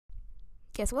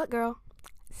Guess what, girl?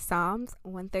 Psalms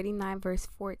 139 verse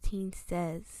 14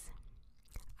 says,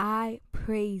 I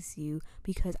praise you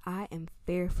because I am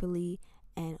fearfully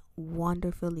and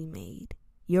wonderfully made.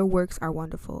 Your works are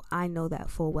wonderful. I know that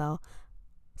full well.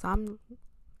 So I'm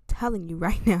telling you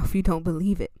right now, if you don't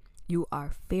believe it, you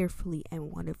are fearfully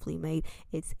and wonderfully made.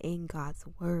 It's in God's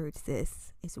word,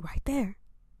 sis. It's right there.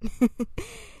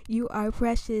 You are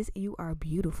precious. You are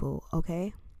beautiful,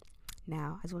 okay?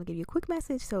 Now, I just want to give you a quick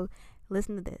message, so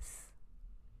listen to this.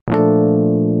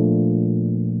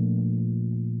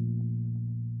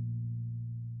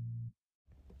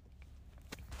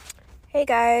 Hey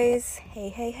guys.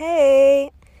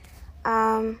 Hey.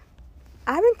 I've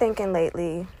been thinking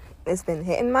lately, it's been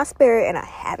hitting my spirit and I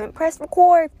haven't pressed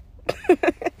record.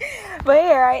 But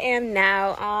here I am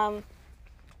now.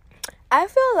 I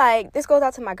feel like this goes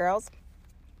out to my girls.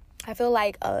 I feel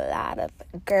like a lot of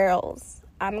girls,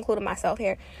 I'm including myself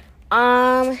here,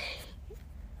 you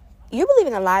believe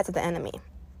in the lies of the enemy.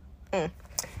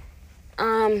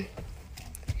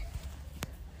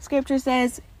 Scripture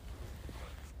says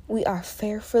we are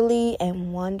fearfully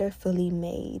and wonderfully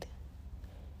made.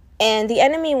 And the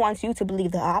enemy wants you to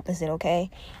believe the opposite, okay?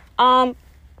 When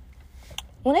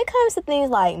it comes to things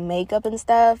like makeup and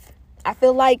stuff, I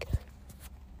feel like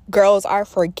girls are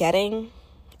forgetting,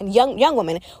 and young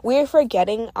women, we're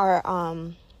forgetting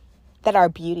that our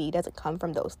beauty doesn't come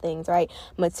from those things, right?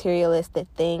 Materialistic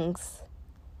things.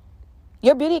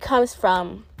 Your beauty comes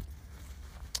from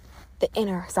the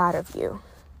inner side of you.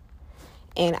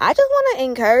 And I just want to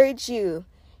encourage you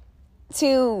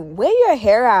to wear your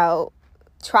hair out.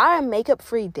 Try a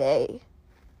makeup-free day.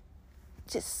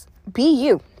 Just be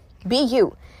you. Be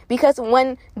you. Because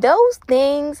when God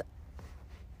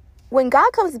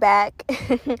comes back,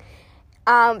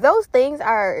 those things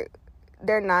they're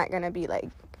not going to be like,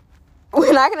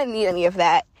 we're not going to need any of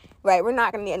that, right? We're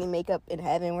not going to need any makeup in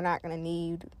heaven. We're not going to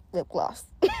need lip gloss.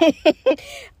 I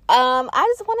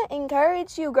just want to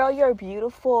encourage you, girl. You're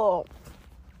beautiful.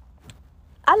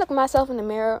 I look at myself in the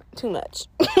mirror too much.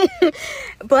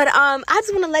 But I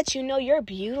just want to let you know you're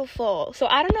beautiful. So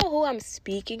I don't know who I'm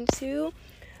speaking to,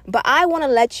 but I want to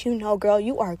let you know, girl,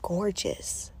 you are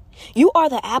gorgeous. You are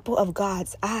the apple of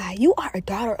God's eye. You are a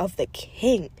daughter of the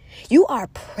King. You are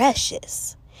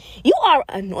precious. You are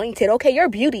anointed, okay? Your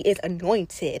beauty is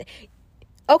anointed,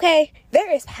 okay?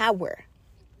 There is power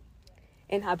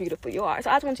in how beautiful you are. So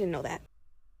I just want you to know that.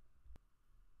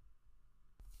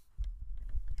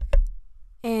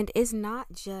 And it's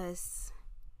not just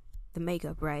the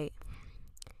makeup, right?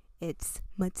 It's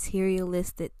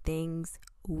materialistic things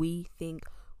we think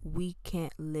we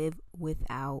can't live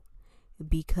without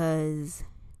because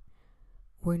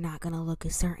we're not going to look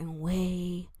a certain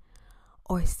way,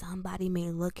 or somebody may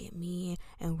look at me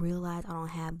and realize I don't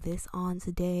have this on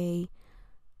today.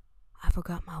 I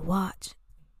forgot my watch.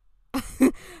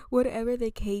 Whatever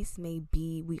the case may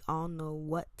be, we all know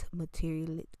what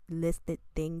materialistic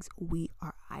things we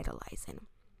are idolizing.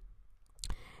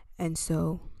 And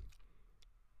so,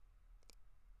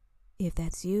 if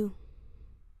that's you,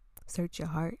 search your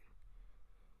heart.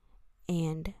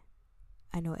 And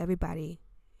I know everybody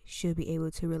should be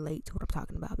able to relate to what I'm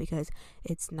talking about, because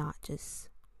it's not just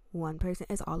one person,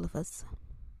 it's all of us.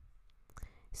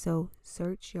 So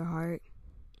search your heart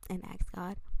and ask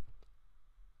God,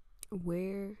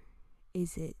 where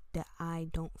is it that I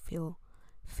don't feel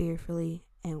fearfully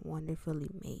and wonderfully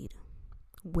made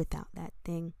without that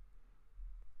thing?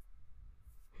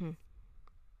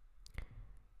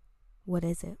 What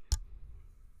is it?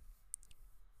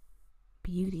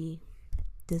 Beauty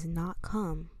does not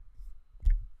come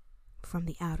from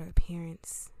the outer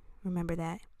appearance. Remember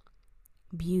that.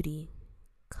 Beauty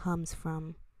comes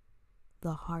from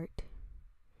the heart.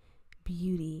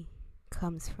 Beauty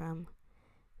comes from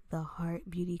the heart.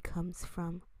 Beauty comes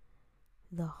from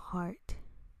the heart.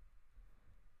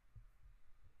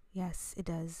 Yes, it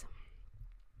does.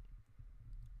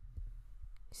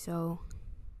 So,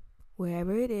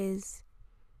 wherever it is,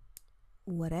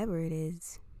 whatever it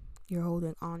is you're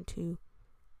holding on to,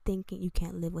 thinking you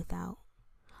can't live without.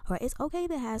 Alright, it's okay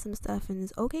to have some stuff and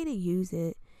it's okay to use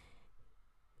it.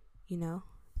 You know,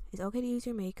 it's okay to use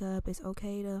your makeup. It's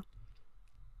okay to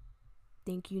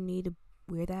think you need to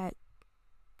wear that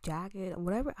jacket or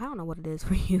whatever. I don't know what it is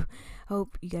for you.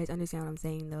 Hope you guys understand what I'm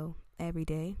saying though. Every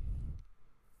day,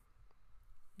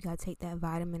 you gotta take that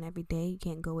vitamin every day. You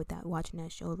can't go without watching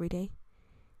that show every day.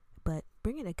 But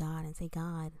bring it to God and say,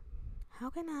 God, how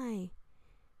can I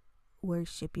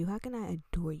worship you? How can I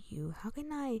adore you? How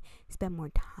can I spend more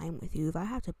time with you if I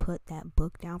have to put that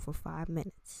book down for 5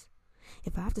 minutes?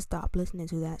 If I have to stop listening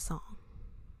to that song?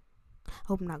 I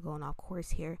hope I'm not going off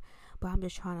course here, But I'm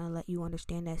just trying to let you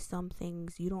understand that some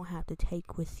things you don't have to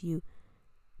take with you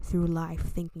through life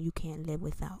thinking you can't live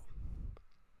without.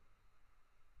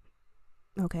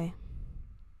 Okay?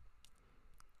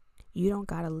 You don't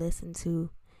gotta listen to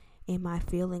In My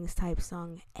Feelings type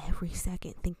song every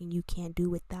second thinking you can't do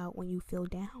without when you feel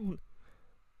down.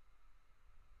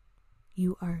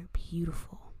 You are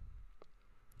beautiful.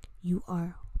 You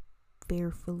are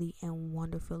fearfully and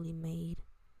wonderfully made.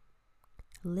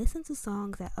 Listen to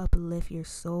songs that uplift your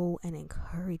soul and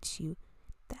encourage you.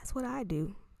 That's what I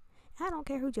do. I don't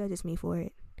care who judges me for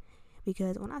it.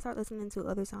 Because when I start listening to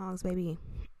other songs, baby,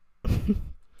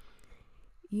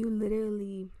 you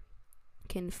literally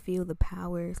can feel the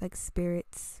powers, like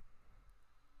spirits,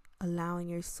 allowing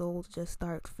your soul to just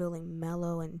start feeling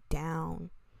mellow and down.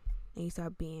 And you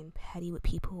start being petty with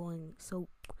people and so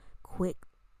quick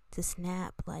to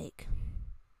snap. Like,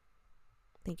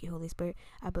 thank you, Holy Spirit.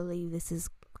 I believe this is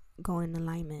going in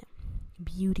alignment.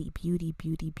 Beauty, beauty,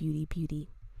 beauty, beauty, beauty.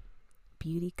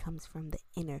 Beauty comes from the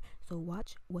inner. So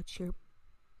watch what you're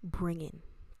bringing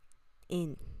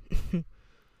in.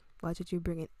 Watch what you're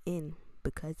bringing in,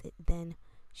 because it then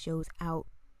shows out.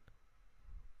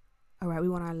 Alright, we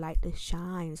want our light to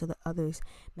shine so that others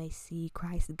may see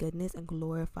Christ's goodness and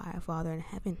glorify our Father in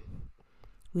heaven.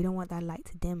 We don't want that light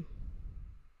to dim.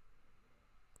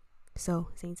 So,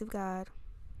 saints of God,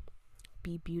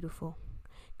 be beautiful,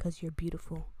 because you're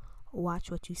beautiful. Watch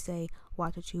what you say,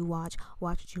 watch what you watch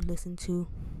what you listen to.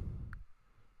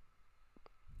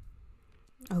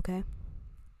 Okay?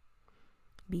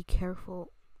 Be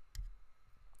careful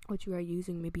what you are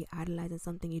using. Maybe idolizing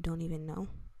something you don't even know.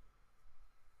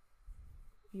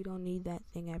 You don't need that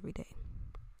thing every day.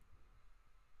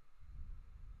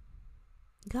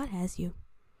 God has you,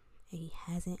 and He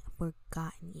hasn't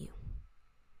forgotten you.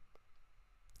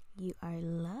 You are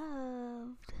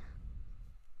loved.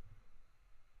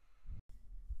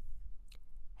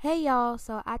 Hey y'all,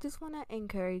 so I just want to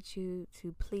encourage you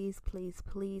to please, please,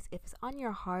 please, if it's on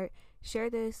your heart, share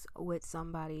this with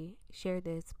somebody. Share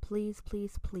this, please,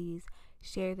 please, please,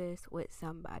 share this with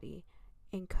somebody.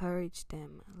 Encourage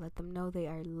them. Let them know they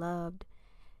are loved.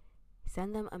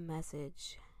 Send them a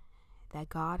message that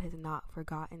God has not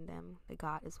forgotten them, that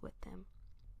God is with them.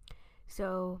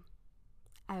 So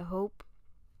I hope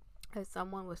that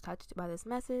someone was touched by this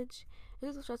message.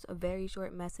 This was just a very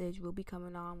short message. We'll be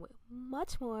coming on with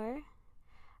much more.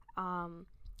 And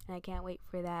I can't wait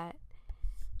for that.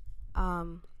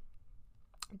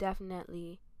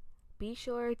 Definitely be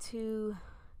sure to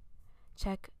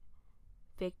check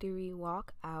Victory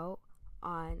Walk Out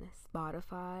on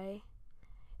Spotify.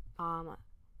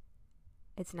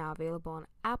 It's now available on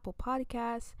Apple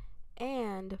Podcasts,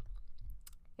 and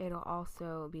it'll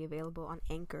also be available on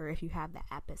Anchor if you have the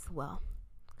app as well.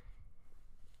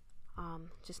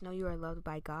 Just know you are loved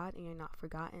by God and you're not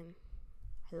forgotten.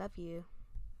 I love you.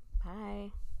 Bye.